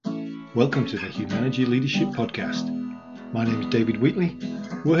Welcome to the Humanity Leadership Podcast. My name is David Wheatley.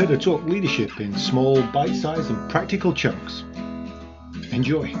 We're here to talk leadership in small, bite-sized and practical chunks.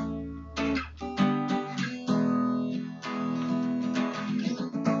 Enjoy.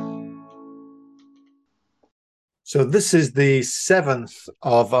 So this is the seventh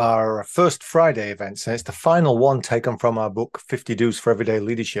of our First Friday events, and it's the final one taken from our book, 50 Do's for Everyday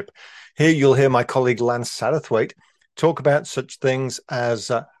Leadership. Here you'll hear my colleague Lance Satterthwaite talk about such things as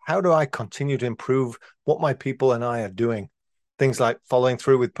how do I continue to improve what my people and I are doing? Things like following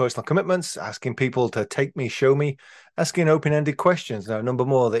through with personal commitments, asking people to take me, show me, asking open-ended questions. Now, a number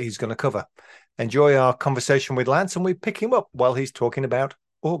more that he's going to cover. Enjoy our conversation with Lance, and we pick him up while he's talking about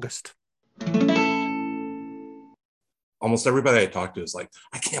August. Almost everybody I talk to is like,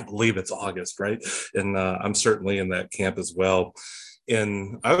 I can't believe it's August, right? And I'm certainly in that camp as well.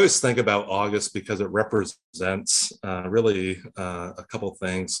 And I always think about August because it represents really a couple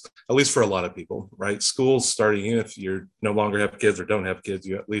things, at least for a lot of people, right? School's starting, even if you no longer have kids or don't have kids,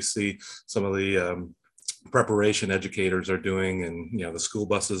 you at least see some of the preparation educators are doing, and the school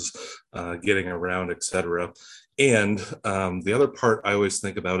buses getting around, et cetera. And the other part I always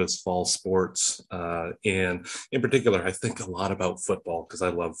think about is fall sports. And in particular, I think a lot about football because I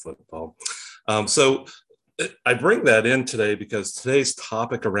love football. So I bring that in today because today's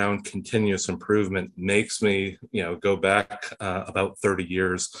topic around continuous improvement makes me, go back about 30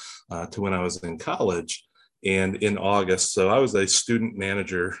 years to when I was in college. And in August, so I was a student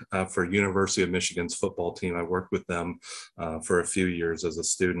manager for University of Michigan's football team. I worked with them for a few years as a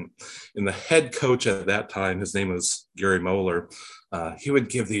student. And the head coach at that time, his name was Gary Moeller, he would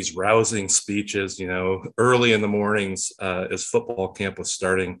give these rousing speeches, early in the mornings as football camp was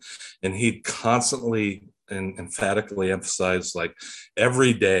starting. And he'd constantly and emphatically emphasize, like,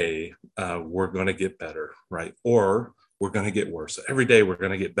 every day we're going to get better, right? Or we're going to get worse. Every day we're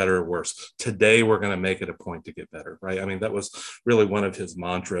going to get better or worse. Today we're going to make it a point to get better, right? I mean, that was really one of his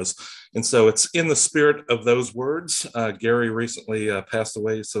mantras. And so it's in the spirit of those words. Gary recently passed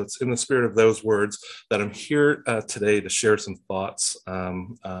away. So it's in the spirit of those words that I'm here today to share some thoughts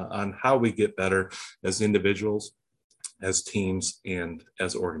on how we get better as individuals, as teams, and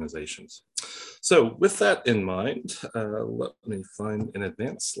as organizations. So with that in mind, let me find an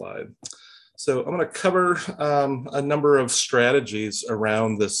advanced slide. So I'm going to cover a number of strategies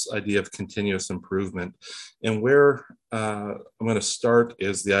around this idea of continuous improvement. And where I'm going to start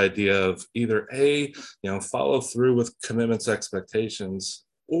is the idea of either follow through with commitments, expectations,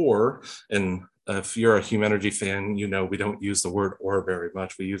 or, and if you're a Humanity fan, we don't use the word or very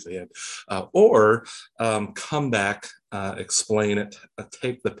much, we use and, or come back, explain it,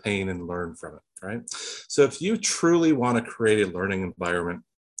 take the pain and learn from it, right? So if you truly want to create a learning environment,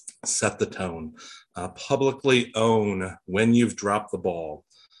 set the tone, publicly own when you've dropped the ball,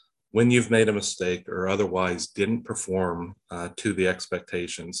 when you've made a mistake or otherwise didn't perform to the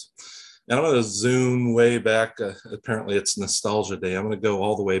expectations. And I'm going to zoom way back. Apparently it's nostalgia day. I'm going to go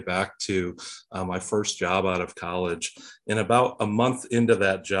all the way back to my first job out of college. And about a month into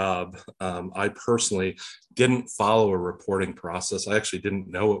that job, I personally didn't follow a reporting process. I actually didn't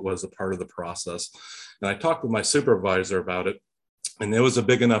know it was a part of the process. And I talked with my supervisor about it. And it was a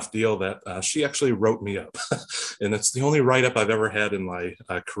big enough deal that she actually wrote me up. And it's the only write-up I've ever had in my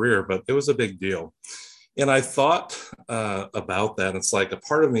career, but it was a big deal. And I thought about that. It's like a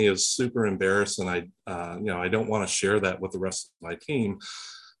part of me is super embarrassed, and I don't want to share that with the rest of my team.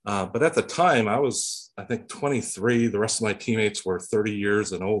 But at the time, I was, I think, 23. The rest of my teammates were 30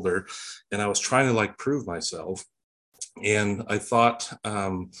 years and older, and I was trying to prove myself. And I thought,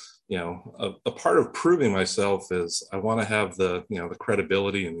 a part of proving myself is I want to have the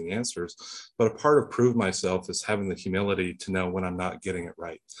credibility and the answers, but a part of prove myself is having the humility to know when I'm not getting it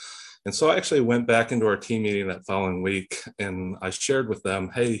right. And so I actually went back into our team meeting that following week, and I shared with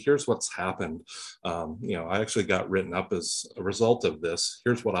them, hey, here's what's happened. I actually got written up as a result of this.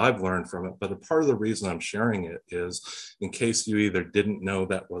 Here's what I've learned from it. But a part of the reason I'm sharing it is in case you either didn't know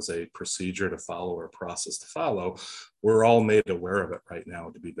that was a procedure to follow or a process to follow, we're all made aware of it right now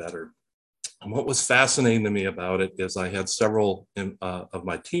to be better. And what was fascinating to me about it is I had several of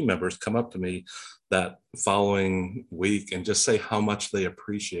my team members come up to me that following week and just say how much they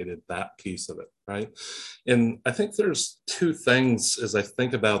appreciated that piece of it, right? And I think there's two things as I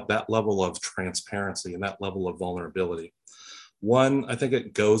think about that level of transparency and that level of vulnerability. One, I think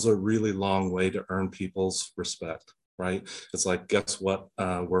it goes a really long way to earn people's respect. Right? It's like, guess what?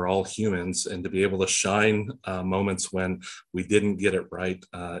 We're all humans, and to be able to shine moments when we didn't get it right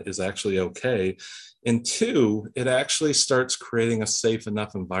is actually okay. And two, it actually starts creating a safe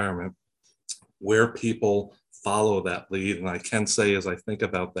enough environment where people follow that lead. And I can say, as I think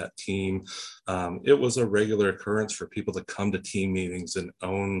about that team, it was a regular occurrence for people to come to team meetings and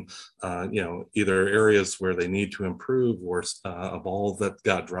own, either areas where they need to improve or a ball that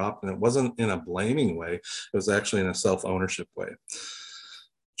got dropped. And it wasn't in a blaming way. It was actually in a self-ownership way.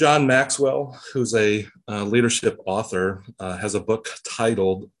 John Maxwell, who's a leadership author, has a book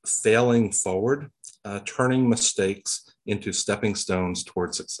titled Failing Forward, Turning Mistakes into Stepping Stones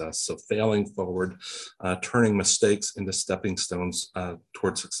toward Success. So failing forward, turning mistakes into stepping stones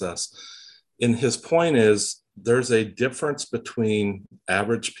toward success. And his point is there's a difference between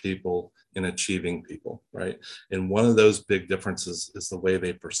average people and achieving people, right? And one of those big differences is the way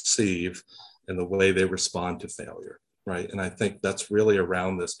they perceive and the way they respond to failure. Right. And I think that's really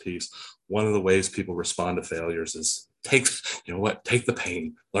around this piece. One of the ways people respond to failures is take the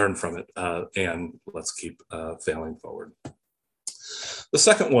pain, learn from it, and let's keep failing forward. The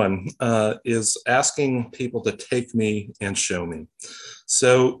second one is asking people to take me and show me.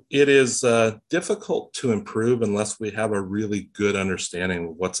 So it is difficult to improve unless we have a really good understanding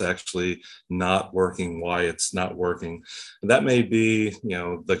of what's actually not working, why it's not working. And that may be,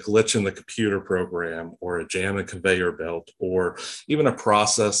 the glitch in the computer program, or a jam in conveyor belt, or even a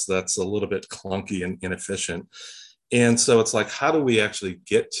process that's a little bit clunky and inefficient. And so it's like, how do we actually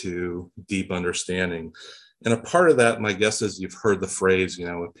get to deep understanding? And a part of that, my guess is you've heard the phrase,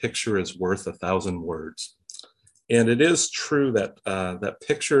 a picture is worth 1,000 words. And it is true that that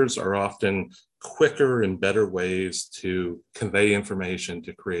pictures are often quicker and better ways to convey information,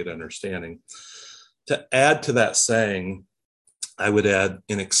 to create understanding. To add to that saying, I would add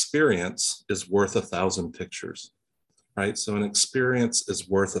an experience is worth 1,000 pictures. Right? So an experience is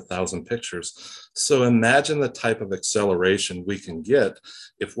worth 1,000 pictures. So imagine the type of acceleration we can get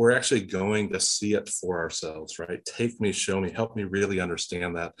if we're actually going to see it for ourselves, right? Take me, show me, help me really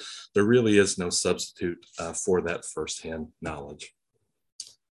understand that. There really is no substitute for that firsthand knowledge.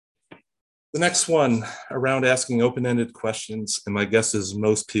 The next one, around asking open-ended questions, and my guess is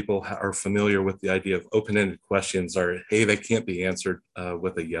most people are familiar with the idea of open-ended questions are, hey, they can't be answered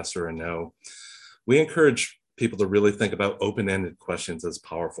with a yes or a no. We encourage people to really think about open-ended questions as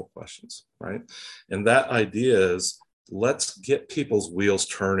powerful questions, right? And that idea is, let's get people's wheels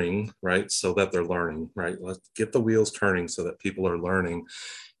turning, right? So that they're learning, right? Let's get the wheels turning so that people are learning.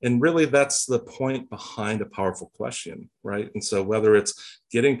 And really that's the point behind a powerful question, right? And so whether it's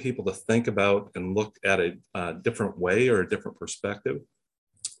getting people to think about and look at a different way or a different perspective,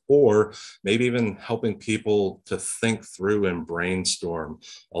 or maybe even helping people to think through and brainstorm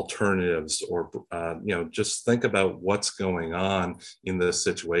alternatives, or just think about what's going on in this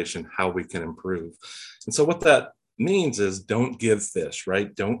situation, how we can improve. And so what that means is, don't give fish,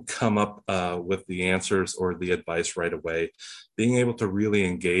 right? Don't come up with the answers or the advice right away. Being able to really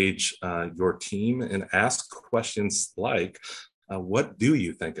engage your team and ask questions like, what do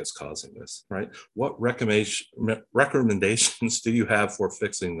you think is causing this, right? What recommendations do you have for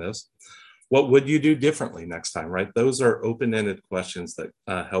fixing this? What would you do differently next time, right? Those are open-ended questions that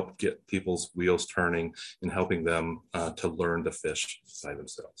help get people's wheels turning and helping them to learn to fish by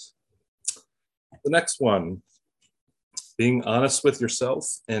themselves. The next one, being honest with yourself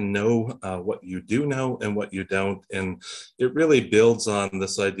and know what you do know and what you don't. And it really builds on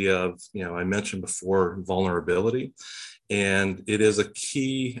this idea of, I mentioned before, vulnerability. And it is a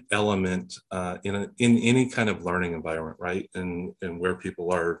key element in any kind of learning environment, right? And where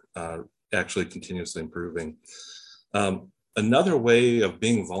people are actually continuously improving. Another way of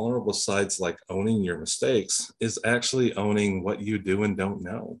being vulnerable, besides like owning your mistakes, is actually owning what you do and don't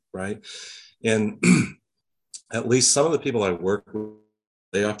know, right? And at least some of the people I work with,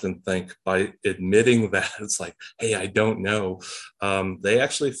 they often think by admitting that it's like, hey, I don't know, they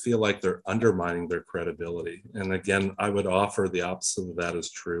actually feel like they're undermining their credibility. And again, I would offer the opposite of that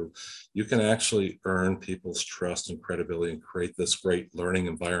is true. You can actually earn people's trust and credibility and create this great learning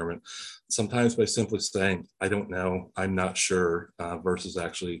environment, sometimes by simply saying, I don't know, I'm not sure, versus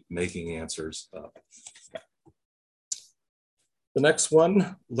actually making answers up. The next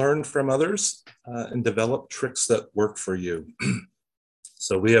one, learn from others and develop tricks that work for you.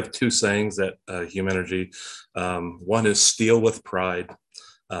 So we have two sayings at Humanergy. One is steal with pride.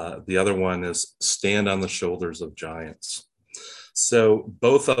 The other one is stand on the shoulders of giants. So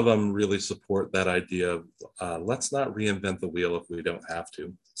both of them really support that idea of let's not reinvent the wheel if we don't have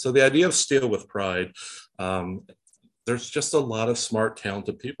to. So the idea of steal with pride, there's just a lot of smart,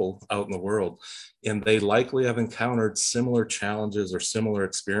 talented people out in the world, and they likely have encountered similar challenges or similar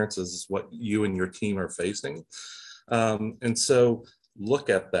experiences as what you and your team are facing. And so look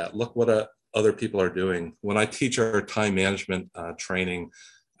at that, look what other people are doing. When I teach our time management training,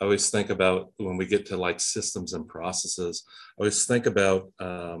 I always think about when we get to like systems and processes, I always think about,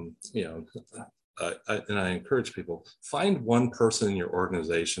 and I encourage people, find one person in your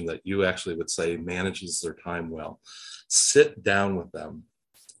organization that you actually would say manages their time well. Sit down with them,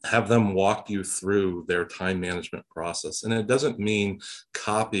 have them walk you through their time management process. And it doesn't mean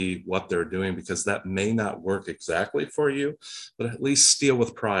copy what they're doing, because that may not work exactly for you, but at least steal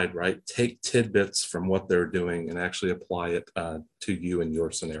with pride, right? Take tidbits from what they're doing and actually apply it to you in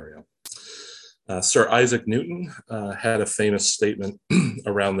your scenario. Sir Isaac Newton had a famous statement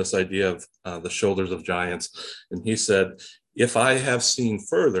around this idea of the shoulders of giants. And he said, if I have seen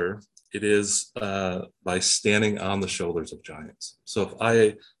further, it is by standing on the shoulders of giants. So if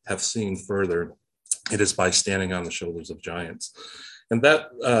I have seen further, it is by standing on the shoulders of giants. And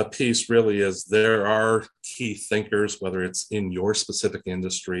that piece really is, there are key thinkers, whether it's in your specific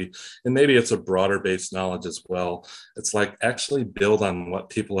industry, and maybe it's a broader based knowledge as well. It's like actually build on what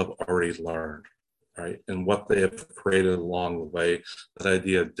people have already learned, right? And what they have created along the way. That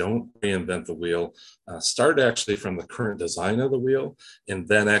idea, don't reinvent the wheel. Start actually from the current design of the wheel, and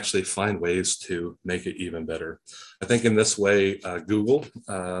then actually find ways to make it even better. I think in this way, Google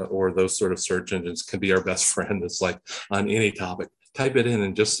or those sort of search engines can be our best friend. It's like on any topic, type it in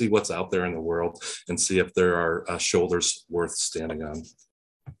and just see what's out there in the world and see if there are shoulders worth standing on.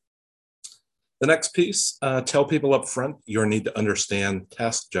 The next piece, tell people up front your need to understand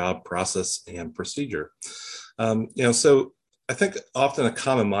task, job, process, and procedure. So I think often a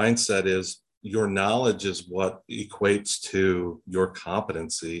common mindset is your knowledge is what equates to your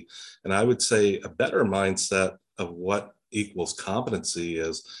competency. And I would say a better mindset of what equals competency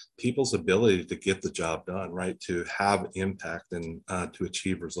is people's ability to get the job done, right? To have impact and to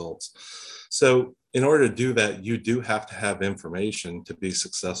achieve results. So in order to do that, you do have to have information to be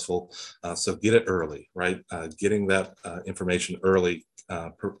successful. So get it early, right? Getting that information early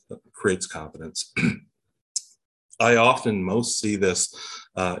creates competence. I often most see this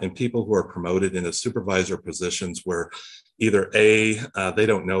in people who are promoted into supervisor positions where either they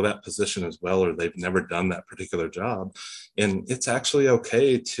don't know that position as well, or they've never done that particular job. And it's actually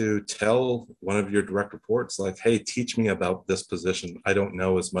okay to tell one of your direct reports, like, hey, teach me about this position. I don't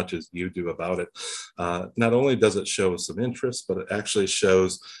know as much as you do about it. Not only does it show some interest, but it actually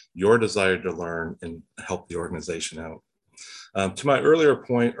shows your desire to learn and help the organization out. To my earlier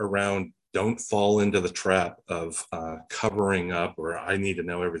point around don't fall into the trap of covering up or I need to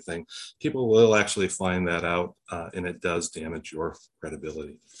know everything. People will actually find that out, and it does damage your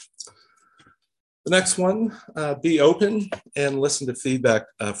credibility. The next one, be open and listen to feedback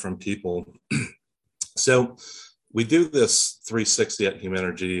from people. So we do this 360 at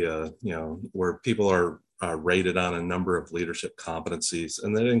Humanergy, where people are rated on a number of leadership competencies,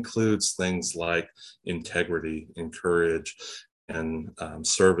 and that includes things like integrity and courage and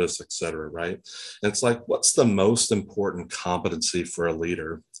service, et cetera, right? And it's like, what's the most important competency for a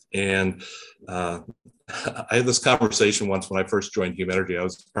leader? And I had this conversation once when I first joined Humanergy. I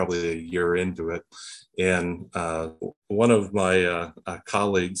was probably a year into it. And one of my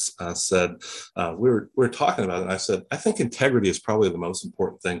colleagues said, we were talking about it, and I said, I think integrity is probably the most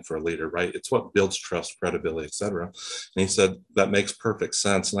important thing for a leader, right? It's what builds trust, credibility, et cetera. And he said, that makes perfect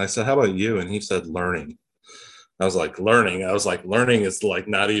sense. And I said, how about you? And he said, learning. I was like, learning is like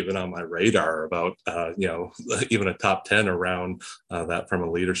not even on my radar about, even a top 10 around that from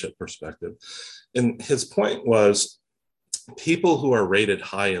a leadership perspective. And his point was, people who are rated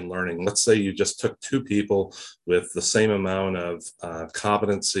high in learning, let's say you just took two people with the same amount of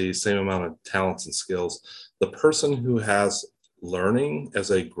competency, same amount of talents and skills, the person who has learning as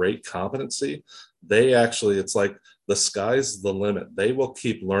a great competency, it's like the sky's the limit. They will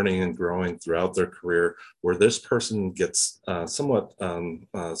keep learning and growing throughout their career, where this person gets somewhat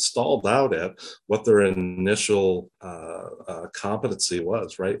stalled out at what their initial competency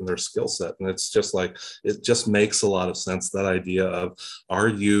was, right, and their skill set. And it's just like, it just makes a lot of sense, that idea of, are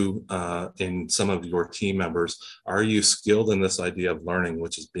you, in some of your team members, are you skilled in this idea of learning,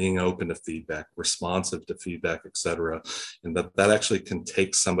 which is being open to feedback, responsive to feedback, et cetera, and that actually can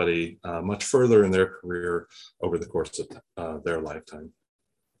take somebody much further in their career over the course of their lifetime.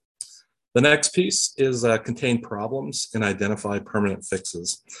 The next piece is contain problems and identify permanent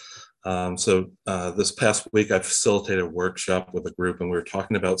fixes. So this past week, I facilitated a workshop with a group, and we were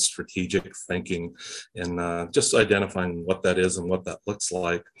talking about strategic thinking and just identifying what that is and what that looks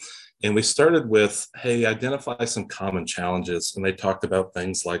like. And we started with, hey, identify some common challenges. And they talked about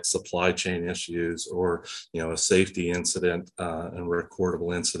things like supply chain issues, or, a safety incident and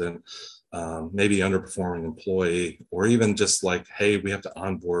recordable incident. Maybe underperforming employee, or even just like, hey, we have to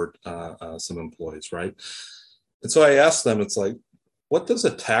onboard some employees, right? And so I asked them, it's like, what does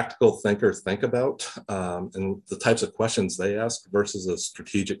a tactical thinker think about, and the types of questions they ask versus a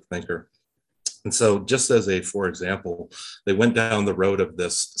strategic thinker? And so, just as a for example, they went down the road of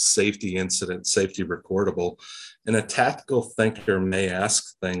this safety incident, safety recordable, and a tactical thinker may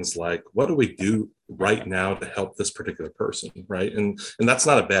ask things like, "What do we do right now to help this particular person?" Right, and that's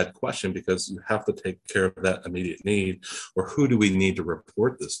not a bad question because you have to take care of that immediate need, or who do we need to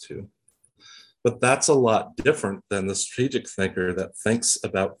report this to? But that's a lot different than the strategic thinker that thinks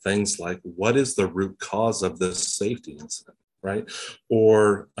about things like, what is the root cause of this safety incident, right?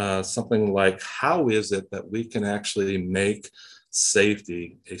 Or something like, how is it that we can actually make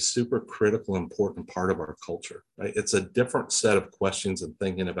safety a super critical, important part of our culture, right? It's a different set of questions and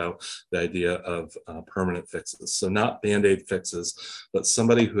thinking about the idea of permanent fixes. So not Band-Aid fixes, but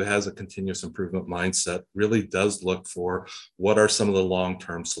somebody who has a continuous improvement mindset really does look for what are some of the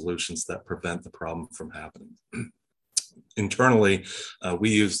long-term solutions that prevent the problem from happening. Internally, we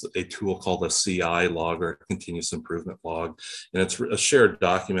use a tool called a CI log, or continuous improvement log, and it's a shared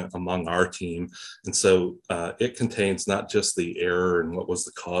document among our team. And so it contains not just the error and what was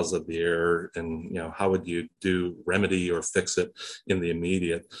the cause of the error, and how would you do remedy or fix it in the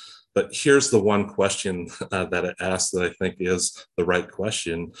immediate. But here's the one question that it asks that I think is the right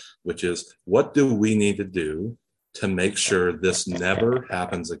question, which is, what do we need to do to make sure this never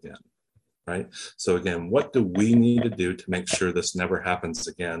happens again? Right? So again, what do we need to do to make sure this never happens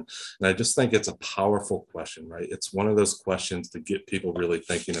again? And I just think it's a powerful question, right? It's one of those questions to get people really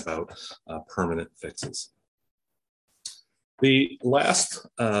thinking about permanent fixes. The last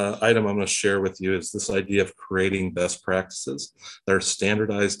item I'm going to share with you is this idea of creating best practices that are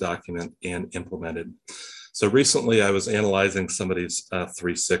standardized, documented, and implemented. So recently I was analyzing somebody's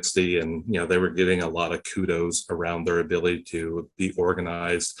 360, and they were getting a lot of kudos around their ability to be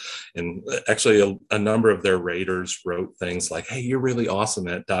organized. And actually a number of their raters wrote things like, "Hey, you're really awesome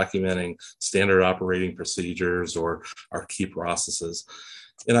at documenting standard operating procedures or our key processes."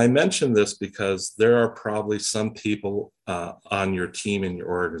 And I mention this because there are probably some people on your team in your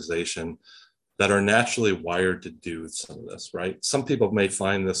organization that are naturally wired to do some of this, right? Some people may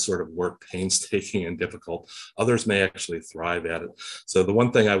find this sort of work painstaking and difficult. Others may actually thrive at it. So the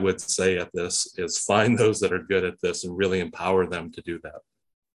one thing I would say at this is find those that are good at this and really empower them to do that.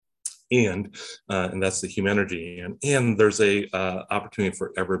 And that's the Humanergy. And there's a opportunity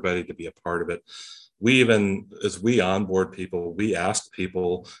for everybody to be a part of it. We even, as we onboard people, we ask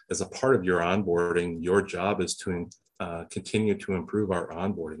people, as a part of your onboarding, your job is to continue to improve our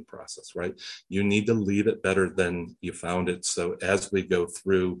onboarding process, right? You need to leave it better than you found it. So as we go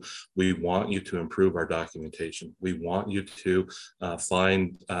through, we want you to improve our documentation. We want you to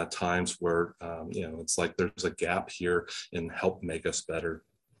find times where, it's like there's a gap here and help make us better.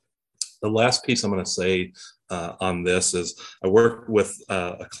 The last piece I'm going to say on this is I work with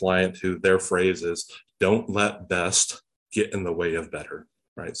a client who their phrase is, "Don't let best get in the way of better."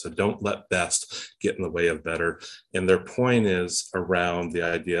 Right? So don't let best get in the way of better. And their point is around the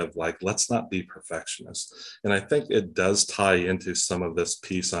idea of like, let's not be perfectionists. And I think it does tie into some of this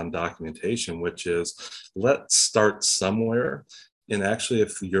piece on documentation, which is let's start somewhere. And actually,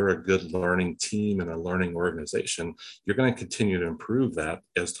 if you're a good learning team and a learning organization, you're going to continue to improve that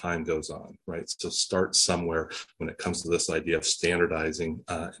as time goes on, right? So start somewhere when it comes to this idea of standardizing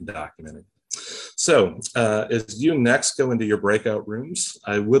and documenting. So as you next go into your breakout rooms,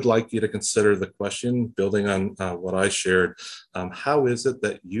 I would like you to consider the question, building on what I shared, how is it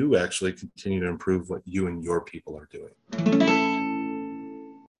that you actually continue to improve what you and your people are doing?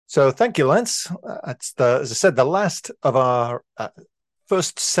 So thank you, Lance. It's as I said, the last of our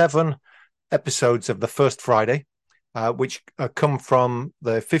first 7 episodes of the First Friday, which come from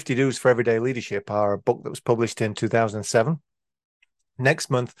the 50 Do's for Everyday Leadership, our book that was published in 2007.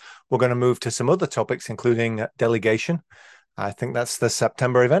 Next month, we're going to move to some other topics, including delegation. I think that's the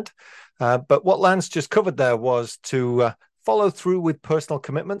September event. But what Lance just covered there was to follow through with personal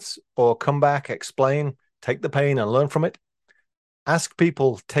commitments, or come back, explain, take the pain and learn from it. Ask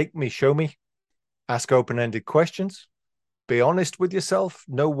people, take me, show me. Ask open-ended questions. Be honest with yourself.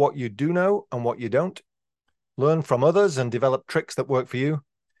 Know what you do know and what you don't. Learn from others and develop tricks that work for you.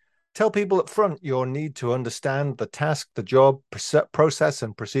 Tell people up front your need to understand the task, the job, process,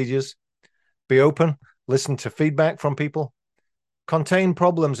 and procedures. Be open. Listen to feedback from people. Contain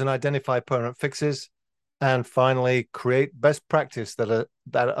problems and identify permanent fixes. And finally, create best practice that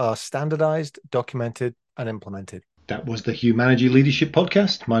are standardized, documented, and implemented. That was the Humanergy Leadership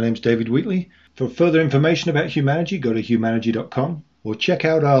Podcast. My name's David Wheatley. For further information about Humanergy, go to humanergy.com or check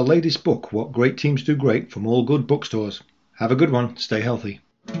out our latest book, What Great Teams Do Great, from all good bookstores. Have a good one. Stay healthy.